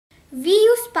We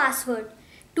use password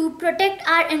to protect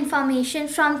our information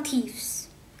from thieves.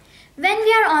 When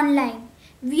we are online,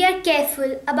 we are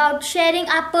careful about sharing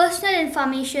our personal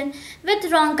information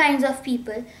with wrong kinds of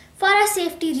people for our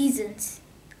safety reasons.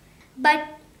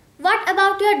 But what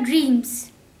about your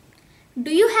dreams?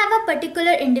 Do you have a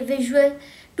particular individual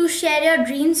to share your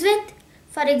dreams with?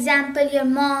 For example, your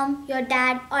mom, your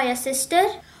dad, or your sister?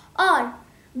 Or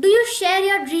do you share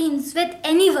your dreams with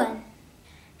anyone?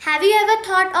 Have you ever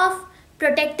thought of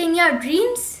protecting your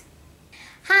dreams?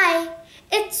 Hi,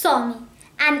 it's Somi,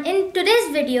 and in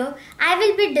today's video, I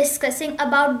will be discussing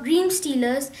about dream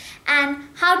stealers and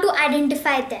how to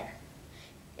identify them.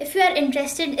 If you are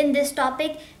interested in this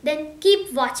topic, then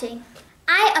keep watching.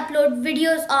 I upload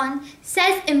videos on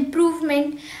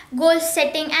self-improvement, goal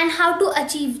setting and how to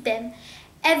achieve them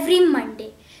every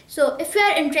Monday. So if you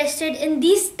are interested in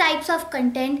these types of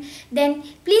content, then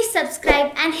please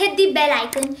subscribe and hit the bell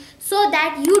icon so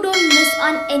that you don't miss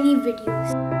on any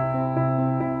videos.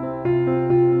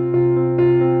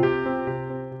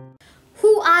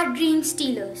 Who are dream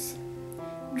stealers?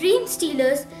 Dream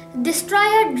stealers destroy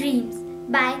your dreams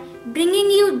by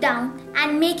bringing you down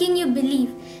and making you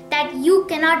believe that you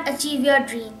cannot achieve your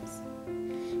dreams.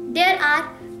 There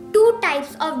are two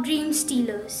types of dream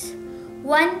stealers.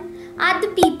 One are the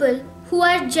people who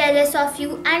are jealous of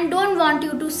you and don't want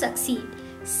you to succeed.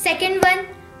 Second one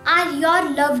are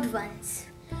your loved ones.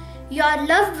 Your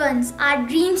loved ones are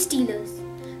dream stealers,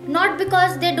 not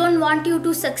because they don't want you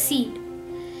to succeed.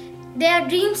 They are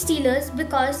dream stealers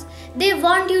because they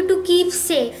want you to keep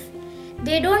safe.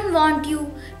 They don't want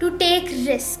you to take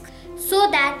risk so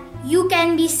that you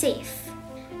can be safe.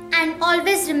 And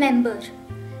always remember,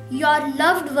 your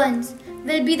loved ones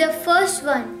will be the first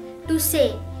one to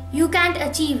say you can't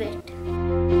achieve it.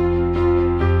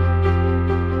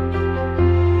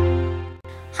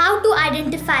 How to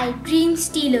identify dream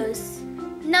stealers?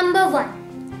 Number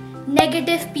 1.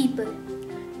 Negative people.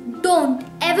 Don't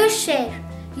ever share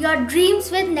your dreams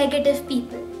with negative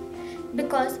people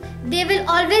because they will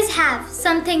always have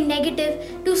something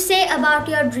negative to say about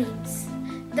your dreams.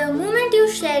 The moment you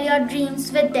share your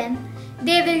dreams with them,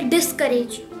 they will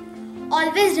discourage you.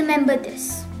 Always remember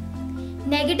this.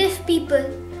 Negative people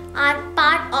are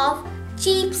part of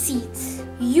cheap seats.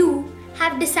 You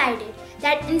have decided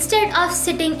that instead of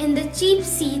sitting in the cheap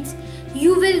seats,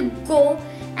 you will go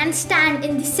and stand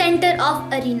in the center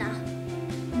of arena.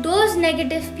 Those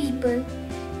negative people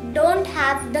don't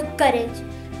have the courage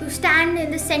to stand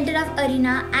in the center of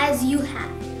arena as you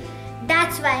have.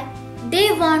 That's why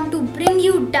they want to bring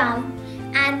you down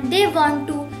and they want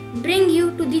to bring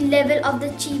you to the level of the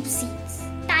cheap seats.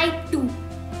 Type 2.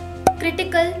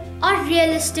 Critical or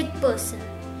realistic person.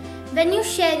 When you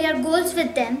share your goals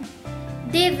with them,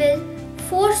 they will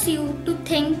force you to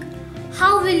think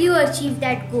how will you achieve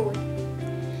that goal.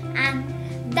 And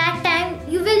that time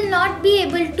you will not be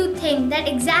able to think that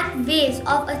exact ways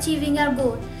of achieving your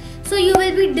goal. So you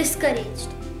will be discouraged.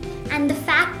 And the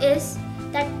fact is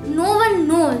that no one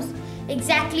knows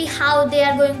exactly how they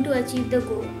are going to achieve the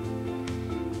goal.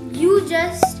 You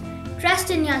just trust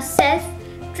in yourself,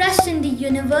 trust in the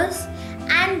universe,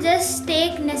 and just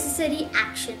take necessary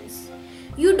actions.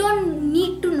 You don't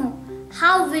need to know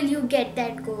how will you get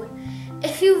that goal.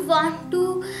 If you want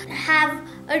to have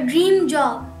a dream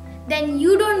job, then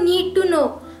you don't need to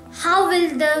know how will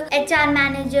the HR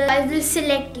manager will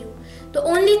select you. The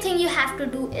only thing you have to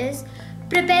do is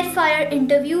prepare for your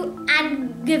interview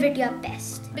and give it your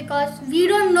best. Because we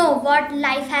don't know what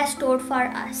life has stored for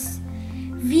us.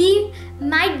 We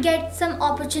might get some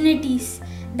opportunities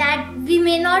that we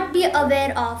may not be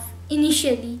aware of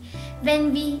initially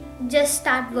when we just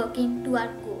start working to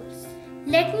our goals.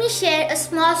 Let me share a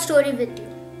small story with you.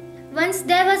 Once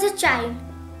there was a child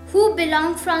who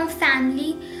belonged from a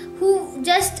family who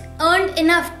just earned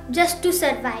enough just to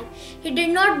survive. He did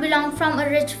not belong from a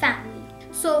rich family.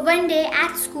 So one day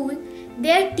at school,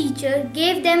 their teacher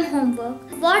gave them homework.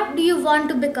 What do you want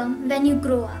to become when you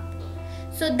grow up?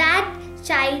 So that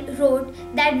child wrote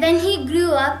that when he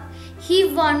grew up, he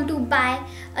wanted to buy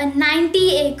a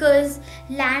 90 acres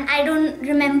land. I don't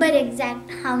remember exact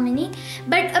how many,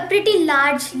 but a pretty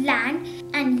large land,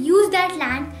 and use that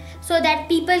land so that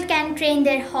people can train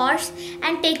their horse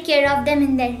and take care of them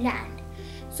in their land.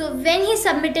 So when he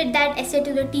submitted that essay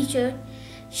to the teacher,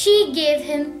 she gave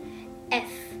him F.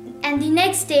 And the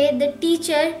next day, the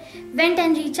teacher went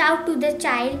and reached out to the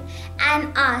child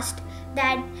and asked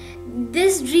that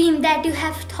this dream that you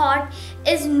have thought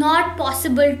is not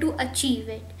possible to achieve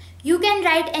it. You can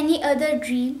write any other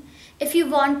dream if you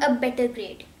want a better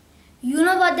grade. You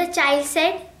know what the child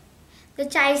said? The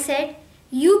child said,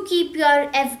 you keep your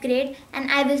F grade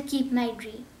and I will keep my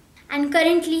dream. and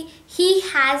currently he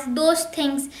has those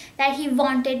things that he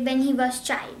wanted when he was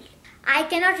child. I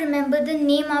cannot remember the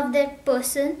name of that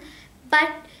person, but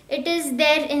it is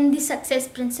there in the Success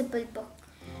Principle book.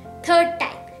 Third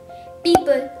type,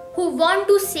 people who want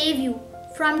to save you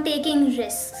from taking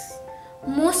risks.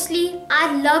 Mostly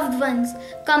our loved ones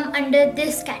come under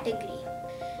this category.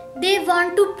 They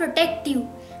want to protect you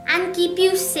and keep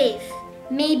you safe.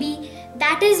 Maybe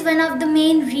that is one of the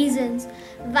main reasons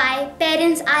why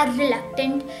parents are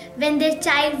reluctant when their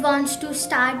child wants to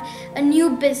start a new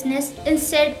business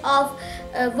instead of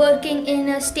working in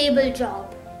a stable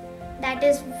job. That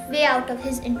is way out of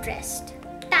his interest.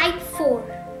 Type 4.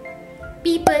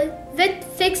 People with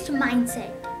fixed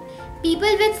mindset.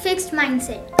 People with fixed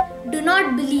mindset do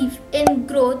not believe in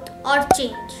growth or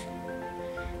change.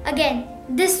 Again,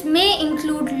 this may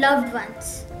include loved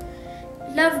ones.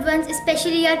 Loved ones,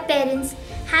 especially your parents,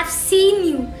 have seen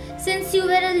you since you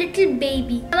were a little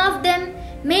baby. Some of them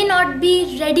may not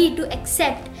be ready to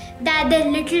accept that their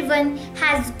little one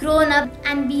has grown up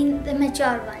and been the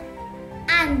mature one.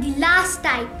 And the last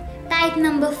type, type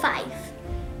number 5.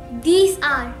 These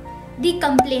are the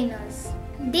complainers.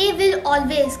 They will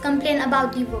always complain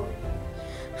about the world,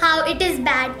 how it is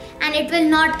bad and it will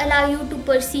not allow you to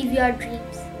pursue your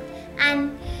dreams,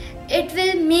 and it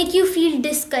will make you feel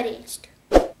discouraged.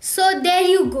 So there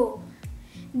you go.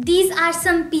 These are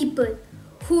some people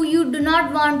who you do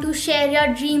not want to share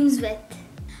your dreams with.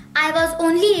 I was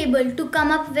only able to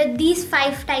come up with these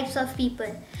 5 types of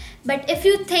people. But if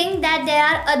you think that there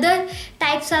are other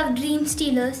types of dream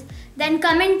stealers, then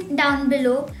comment down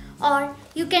below, or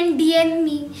you can DM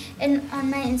me on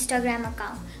my Instagram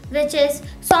account, which is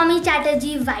Soumi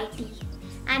Chatterjee YT.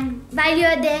 And while you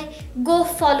are there, go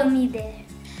follow me there.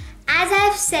 As I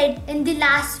have said in the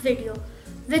last video,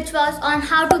 which was on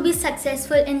how to be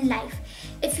successful in life,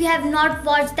 if you have not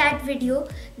watched that video,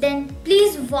 then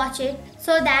please watch it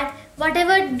so that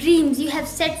whatever dreams you have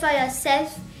set for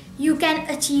yourself, you can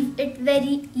achieve it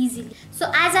very easily.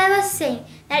 So as I was saying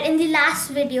that in the last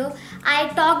video, I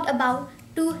talked about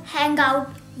to hang out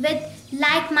with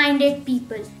like-minded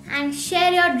people and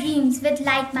share your dreams with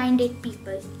like-minded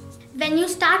people. When you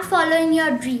start following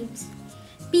your dreams,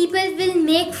 people will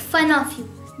make fun of you.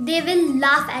 They will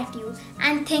laugh at you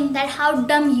and think that how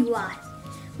dumb you are.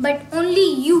 But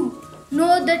only you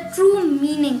know the true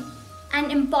meaning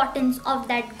and importance of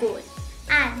that goal.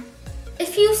 And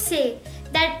if you say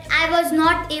that I was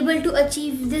not able to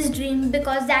achieve this dream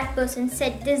because that person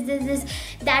said this,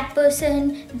 that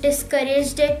person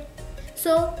discouraged it.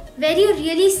 So, were you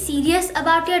really serious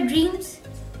about your dreams?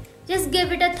 Just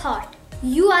give it a thought.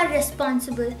 You are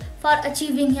responsible for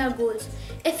achieving your goals.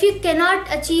 If you cannot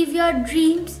achieve your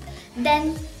dreams,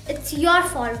 then it's your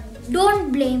fault.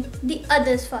 Don't blame the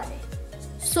others for it.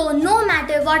 So no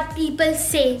matter what people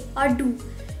say or do,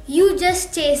 you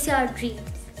just chase your dreams.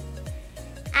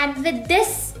 And with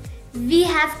this, we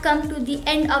have come to the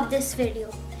end of this video.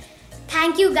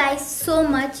 Thank you guys so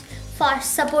much for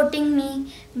supporting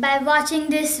me by watching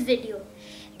this video.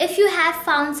 If you have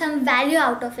found some value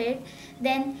out of it,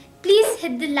 then please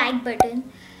hit the like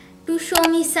button to show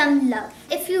me some love.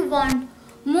 If you want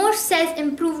more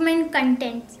self-improvement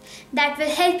content that will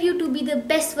help you to be the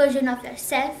best version of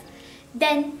yourself,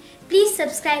 then please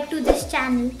subscribe to this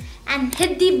channel and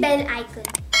hit the bell icon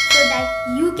so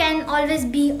that you can always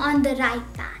be on the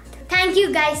right path. Thank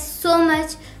you guys so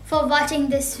much for watching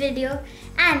this video,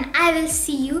 and I will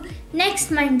see you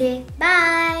next Monday.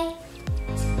 Bye.